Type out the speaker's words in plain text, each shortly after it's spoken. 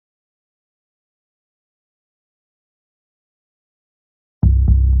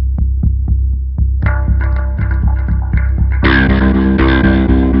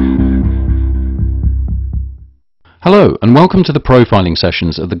Hello and welcome to the profiling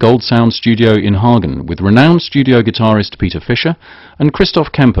sessions at the Gold Sound Studio in Hagen with renowned studio guitarist Peter Fischer and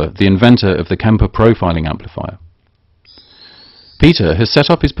Christoph Kemper, the inventor of the Kemper Profiling Amplifier. Peter has set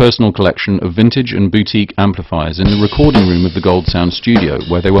up his personal collection of vintage and boutique amplifiers in the recording room of the Gold Sound Studio,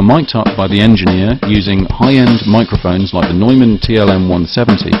 where they were mic'd up by the engineer using high-end microphones like the Neumann TLM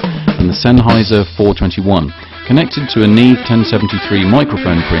 170 and the Sennheiser 421, connected to a Neve 1073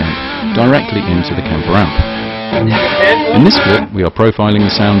 microphone preamp directly into the Kemper amp. In this clip, we are profiling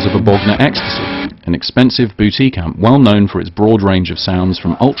the sounds of a Bogner Ecstasy, an expensive boutique amp well known for its broad range of sounds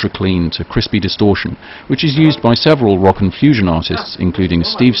from ultra-clean to crispy distortion, which is used by several rock and fusion artists including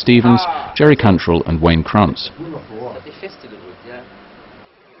Steve Stevens, Jerry Cantrell and Wayne Krantz.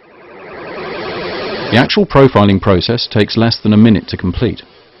 The actual profiling process takes less than a minute to complete.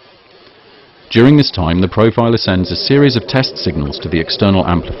 During this time, the profiler sends a series of test signals to the external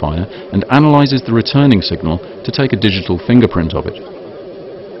amplifier and analyzes the returning signal to take a digital fingerprint of it.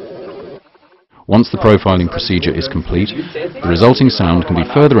 Once the profiling procedure is complete, the resulting sound can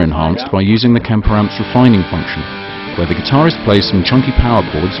be further enhanced by using the Kemper amp's refining function, where the guitarist plays some chunky power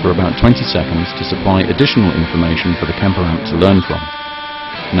chords for about 20 seconds to supply additional information for the Kemper amp to learn from.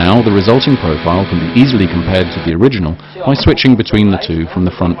 Now, the resulting profile can be easily compared to the original by switching between the two from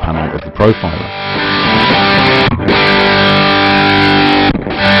the front panel of the profiler.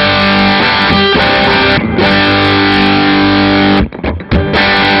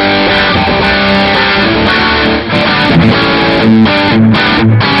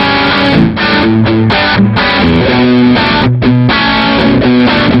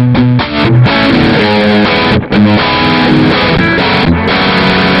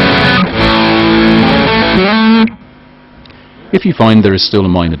 If you find there is still a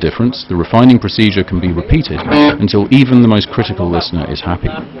minor difference, the refining procedure can be repeated until even the most critical listener is happy.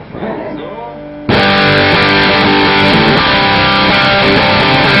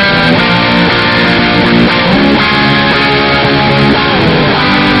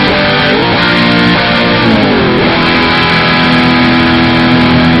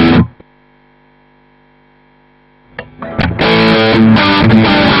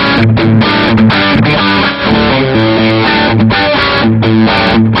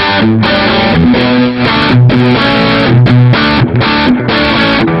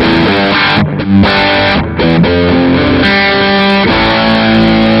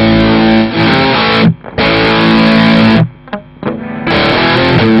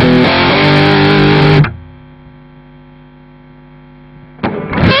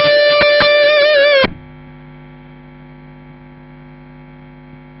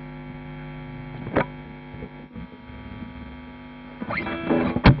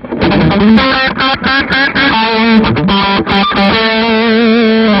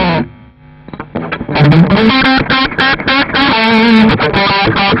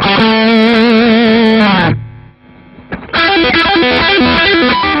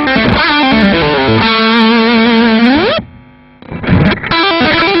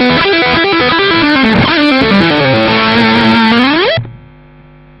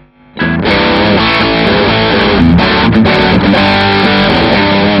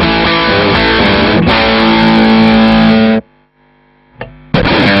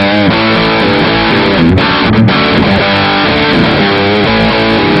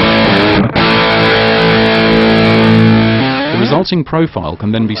 The resulting profile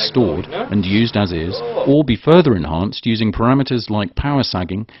can then be stored and used as is, or be further enhanced using parameters like power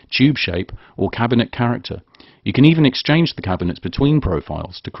sagging, tube shape, or cabinet character. You can even exchange the cabinets between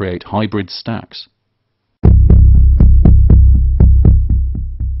profiles to create hybrid stacks.